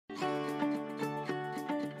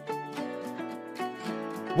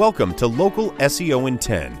Welcome to Local SEO in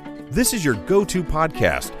 10. This is your go-to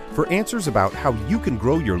podcast for answers about how you can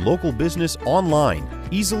grow your local business online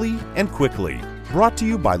easily and quickly. Brought to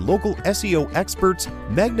you by local SEO experts,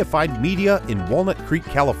 Magnified Media in Walnut Creek,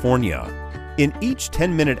 California. In each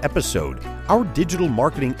 10-minute episode, our digital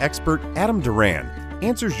marketing expert, Adam Duran,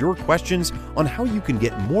 answers your questions on how you can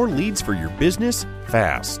get more leads for your business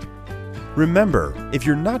fast. Remember, if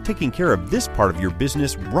you're not taking care of this part of your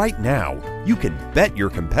business right now, you can bet your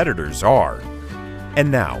competitors are. And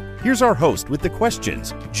now, here's our host with the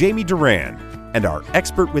questions, Jamie Duran, and our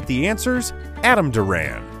expert with the answers, Adam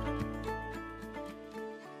Duran.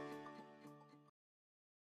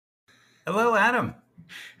 Hello, Adam.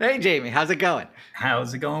 Hey, Jamie. How's it going?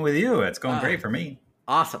 How's it going with you? It's going great for me.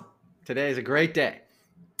 Awesome. Today is a great day.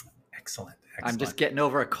 Excellent. I'm just getting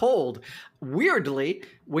over a cold. Weirdly,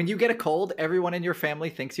 when you get a cold, everyone in your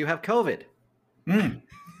family thinks you have COVID.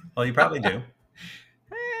 Well, you probably do.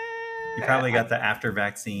 You probably got the after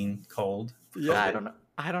vaccine cold. Yeah,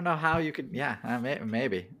 I don't know how you could. Yeah,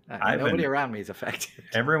 maybe. Nobody around me is affected.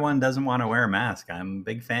 Everyone doesn't want to wear a mask. I'm a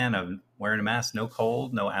big fan of wearing a mask. No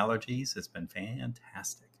cold, no allergies. It's been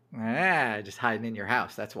fantastic. Just hiding in your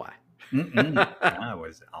house. That's why.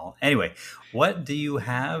 Anyway, what do you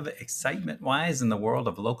have excitement-wise in the world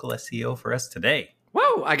of local SEO for us today?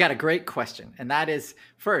 Whoa, I got a great question. And that is,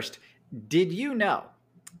 first, did you know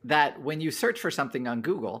that when you search for something on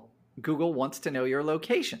Google, Google wants to know your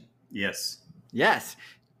location? Yes. Yes.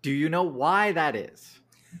 Do you know why that is?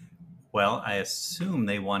 Well, I assume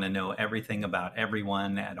they want to know everything about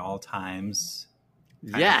everyone at all times.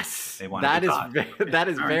 Yes, that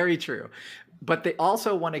is very true. But they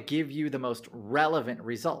also want to give you the most relevant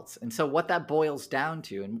results. And so what that boils down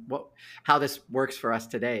to, and how this works for us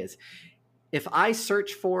today, is if I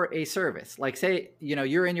search for a service, like say,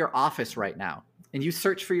 you're in your office right now and you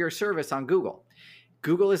search for your service on Google,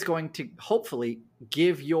 Google is going to hopefully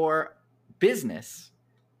give your business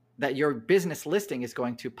that your business listing is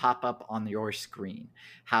going to pop up on your screen.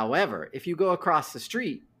 However, if you go across the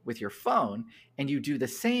street with your phone and you do the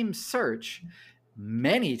same search,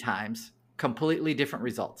 many times completely different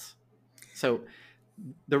results. So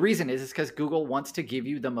the reason is because Google wants to give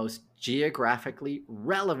you the most geographically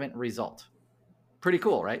relevant result. Pretty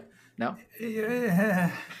cool, right? No? Yeah.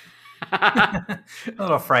 A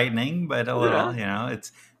little frightening, but a little,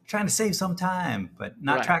 it's trying to save some time, but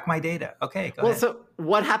not track my data. Okay, go ahead. So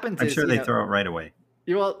what happens I'm sure they throw it right away.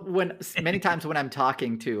 Well, many times when I'm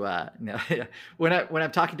talking to when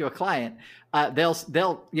I'm talking to a client,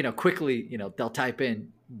 they'll quickly they'll type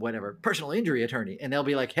in whatever personal injury attorney, and they'll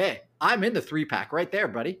be like, "Hey, I'm in the 3-pack right there,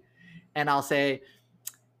 buddy," and I'll say,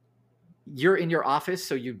 "You're in your office,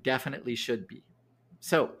 so you definitely should be."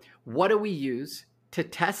 So, what do we use to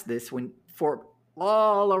test this for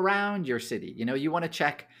all around your city? You want to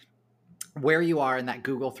check where you are in that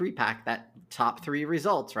Google 3-pack, that top 3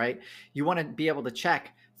 results, right? You want to be able to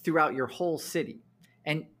check throughout your whole city.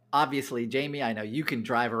 And obviously, Jamie, I know you can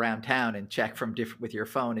drive around town and check with your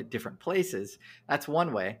phone at different places. That's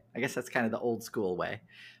one way. I guess that's kind of the old school way.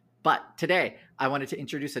 But today, I wanted to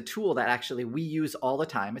introduce a tool that actually we use all the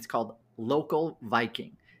time. It's called Local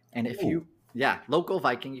Viking. And Local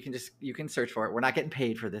Viking, you can search for it. We're not getting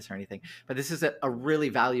paid for this or anything, but this is a really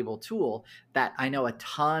valuable tool that I know a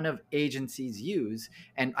ton of agencies use,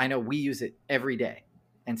 and I know we use it every day.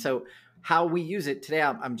 And so how we use it today,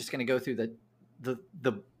 I'm just going to go through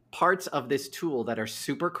the parts of this tool that are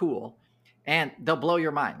super cool, and they'll blow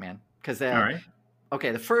your mind, man. Because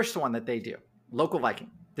okay, the first one that they do, Local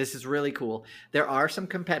Viking. This is really cool. There are some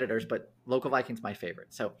competitors, but Local Viking's my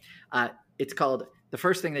favorite. So it's called. The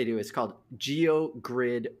first thing they do is called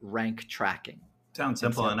GeoGrid Rank Tracking. Sounds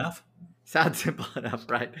simple enough. Sounds simple enough,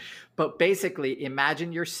 right? But basically,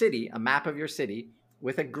 imagine your city, a map of your city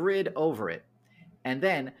with a grid over it. And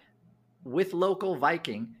then with Local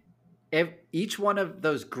Viking, each one of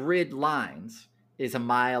those grid lines is a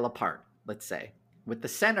mile apart, let's say, with the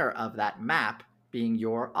center of that map being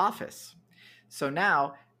your office. So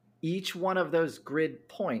now each one of those grid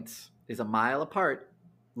points is a mile apart.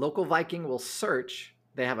 Local Viking will search.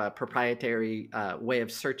 They have a proprietary way of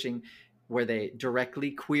searching where they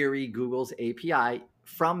directly query Google's API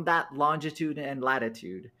from that longitude and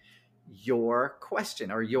latitude, your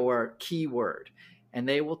question or your keyword. And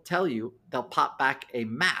they will tell you, they'll pop back a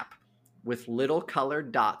map with little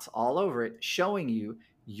colored dots all over it showing you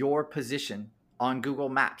your position on Google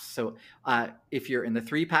Maps. So if you're in the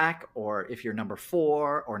 3-pack, or if you're number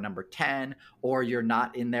 4 or number 10, or you're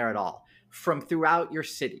not in there at all, from throughout your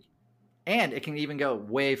city. And it can even go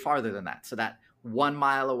way farther than that. So that 1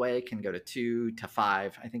 mile away can go to 2 to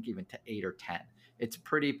 5, I think even to 8 or 10. It's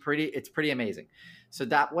pretty amazing. So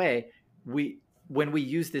that way, when we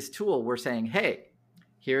use this tool, we're saying, hey,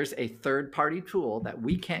 here's a third-party tool that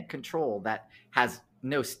we can't control that has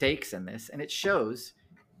no stakes in this, and it shows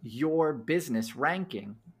your business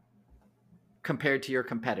ranking compared to your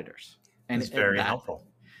competitors. And it's very helpful.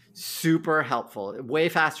 Super helpful. Way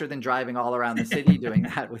faster than driving all around the city doing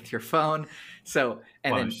that with your phone. So,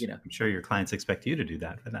 and well, then, you know, I'm sure your clients expect you to do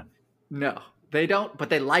that for them. No, they don't, but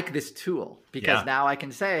they like this tool because now I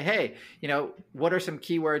can say, hey, you know, what are some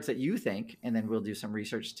keywords that you think, and then we'll do some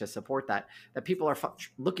research to support that people are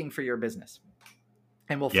looking for your business.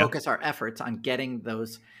 And we'll focus our efforts on getting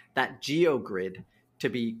that geo grid to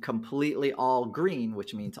be completely all green,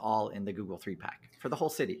 which means all in the Google 3-pack for the whole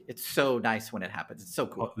city. It's so nice when it happens. It's so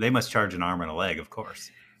cool. Well, they must charge an arm and a leg, of course.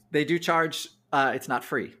 They do charge. It's not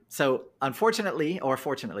free. So unfortunately, or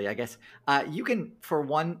fortunately, I guess, you can, for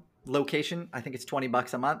one location, I think it's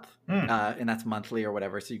 $20 a month, and that's monthly or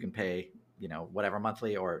whatever. So you can pay, you know, whatever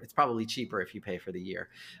monthly, or it's probably cheaper if you pay for the year.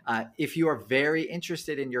 If you are very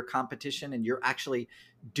interested in your competition and you're actually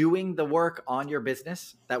doing the work on your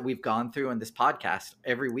business that we've gone through in this podcast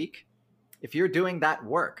every week, if you're doing that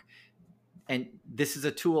work, and this is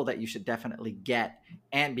a tool that you should definitely get,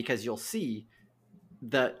 and because you'll see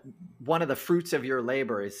one of the fruits of your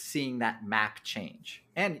labor is seeing that map change,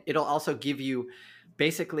 and it'll also give you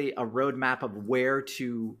basically a roadmap of where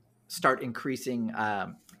to start increasing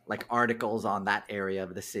like articles on that area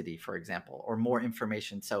of the city, for example, or more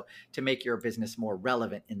information. So to make your business more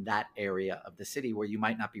relevant in that area of the city where you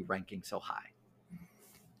might not be ranking so high.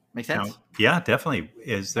 Make sense? Now, yeah, definitely.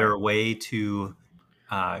 Is there a way to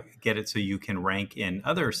get it so you can rank in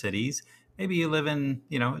other cities? Maybe you live in,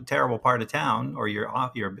 you know, a terrible part of town, or your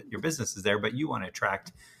business is there, but you want to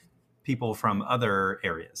attract people from other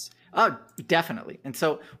areas. Oh, definitely. And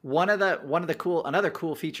so another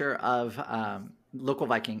cool feature of Local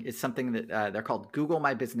Viking is something that they're called Google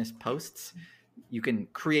My Business posts. You can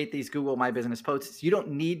create these Google My Business posts. You don't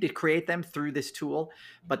need to create them through this tool,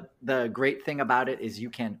 but the great thing about it is you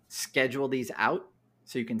can schedule these out.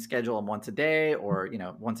 So you can schedule them once a day, or, you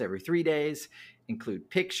know, once every 3 days, include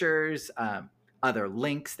pictures, other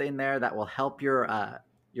links in there that will help your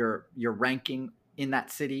ranking in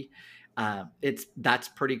that city. That's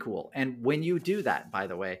pretty cool. And when you do that, by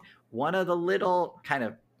the way, one of the little kind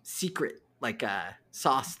of secret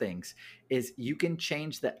sauce things is you can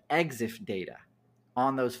change the EXIF data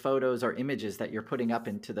on those photos or images that you're putting up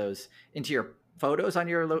into your photos on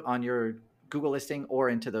your Google listing, or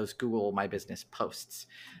into those Google My Business posts.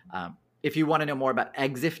 If you want to know more about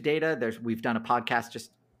EXIF data, we've done a podcast.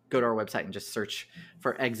 Just go to our website and just search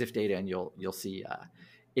for EXIF data, and you'll see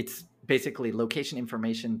it's basically location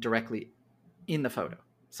information directly in the photo.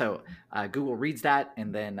 So Google reads that,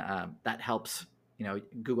 and then that helps, you know,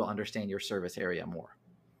 Google understand your service area more.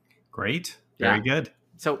 Great. Very good.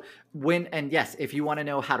 So yes, if you want to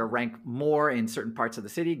know how to rank more in certain parts of the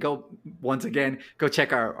city, go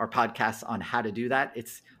check our podcasts on how to do that.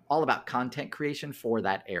 It's all about content creation for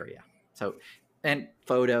that area. So, and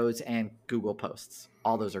photos and Google posts,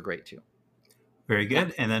 all those are great too. Very good.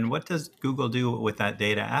 Yeah. And then what does Google do with that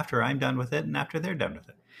data after I'm done with it and after they're done with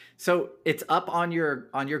it? So it's up on your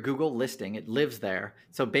Google listing. It lives there.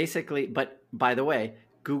 So basically, but by the way,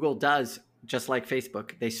 Google does, just like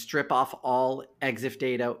Facebook, they strip off all EXIF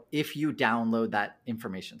data if you download that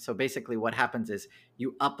information. So basically what happens is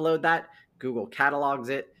you upload that, Google catalogs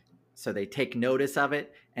it, so they take notice of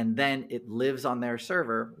it, and then it lives on their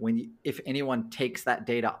server. If anyone takes that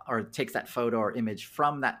data or takes that photo or image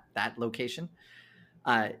from that location,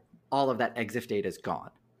 all of that EXIF data is gone.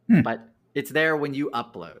 But it's there when you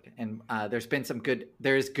upload. And there's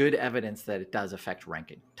good evidence that it does affect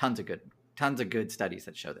ranking. Tons of good studies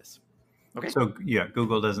that show this. Okay. So yeah,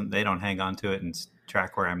 Google they don't hang on to it and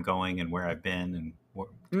track where I'm going and where I've been and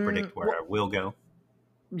predict where I will go.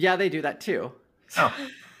 Yeah, they do that too. Oh.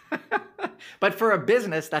 But for a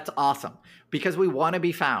business, that's awesome, because we want to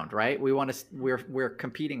be found, right? We're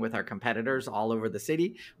competing with our competitors all over the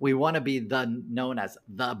city. We want to be known as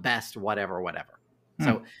the best, whatever.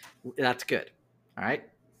 So that's good. All right.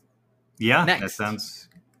 Yeah. Next.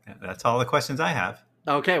 That's all the questions I have.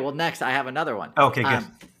 Okay. Well, next I have another one. Okay, good.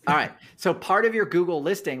 All right. So part of your Google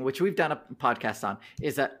listing, which we've done a podcast on,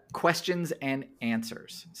 is questions and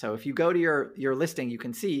answers. So if you go to your listing, you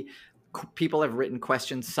can see people have written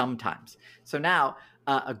questions sometimes. So now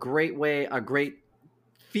a great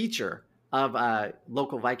feature of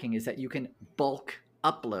Local Viking is that you can bulk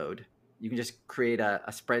upload. You can just create a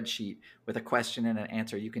spreadsheet with a question and an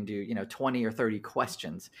answer. You can do 20 or 30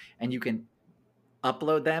 questions, and you can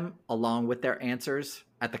upload them along with their answers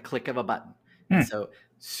at the click of a button. And so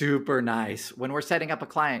super nice. When we're setting up a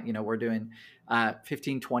client, we're doing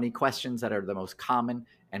 15, 20 questions that are the most common,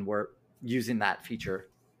 and we're using that feature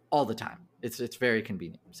all the time. It's very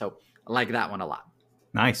convenient. So I like that one a lot.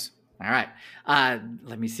 Nice. All right.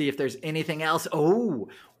 Let me see if there's anything else. Oh,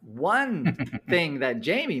 one thing that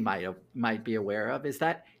Jamie might be aware of is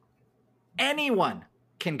that anyone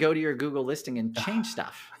can go to your Google listing and change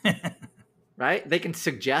stuff. Right? They can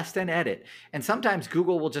suggest and edit. And sometimes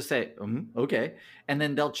Google will just say, okay, and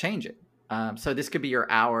then they'll change it. So this could be your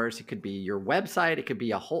hours, it could be your website, it could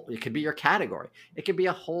be your category. It could be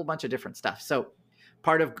a whole bunch of different stuff. So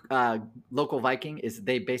part of Local Viking is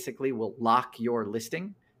they basically will lock your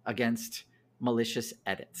listing against malicious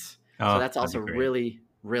edits. So that's also really,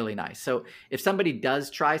 really nice. So if somebody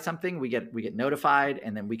does try something, we get notified,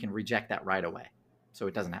 and then we can reject that right away. So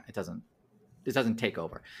it doesn't take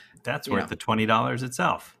over. That's worth the $20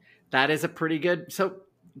 itself. That is a pretty good. So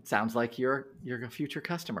it sounds like you're a future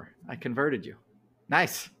customer. I converted you.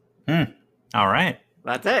 Nice. All right.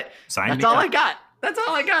 That's it. That's all I got. That's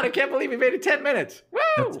all I got. I can't believe we made it 10 minutes.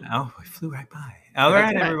 Woo! We flew right by. All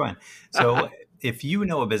right, everyone. So if you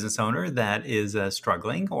know a business owner that is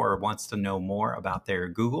struggling or wants to know more about their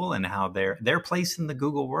Google and how their place in the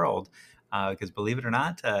Google world, because believe it or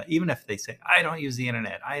not, even if they say, I don't use the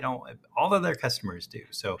internet, all of their customers do.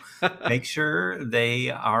 So make sure they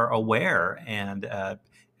are aware and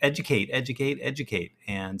educate.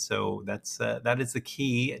 And so that is the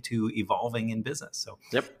key to evolving in business. So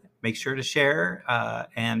make sure to share.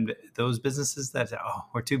 And those businesses that,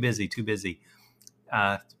 we're too busy.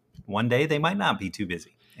 One day they might not be too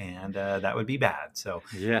busy. And that would be bad. So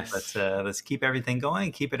let's keep everything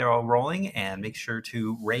going, keep it all rolling, and make sure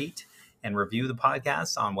to rate and review the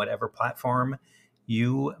podcast on whatever platform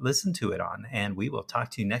you listen to it on. And we will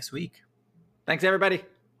talk to you next week. Thanks, everybody.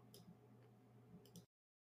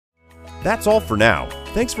 That's all for now.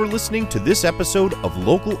 Thanks for listening to this episode of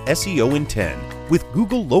Local SEO in 10 with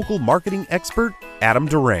Google local marketing expert Adam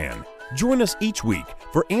Duran. Join us each week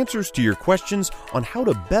for answers to your questions on how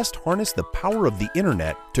to best harness the power of the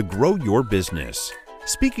internet to grow your business.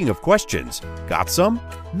 Speaking of questions, got some?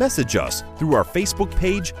 Message us through our Facebook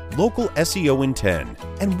page, Local SEO in 10,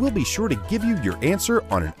 and we'll be sure to give you your answer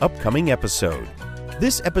on an upcoming episode.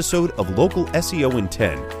 This episode of Local SEO in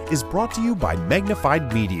 10 is brought to you by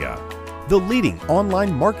Magnified Media, the leading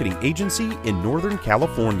online marketing agency in Northern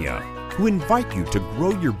California, who invite you to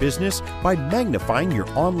grow your business by magnifying your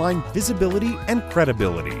online visibility and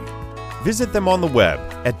credibility. Visit them on the web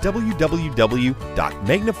at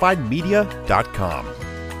www.magnifiedmedia.com.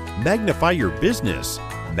 Magnify your business,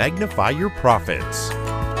 magnify your profits.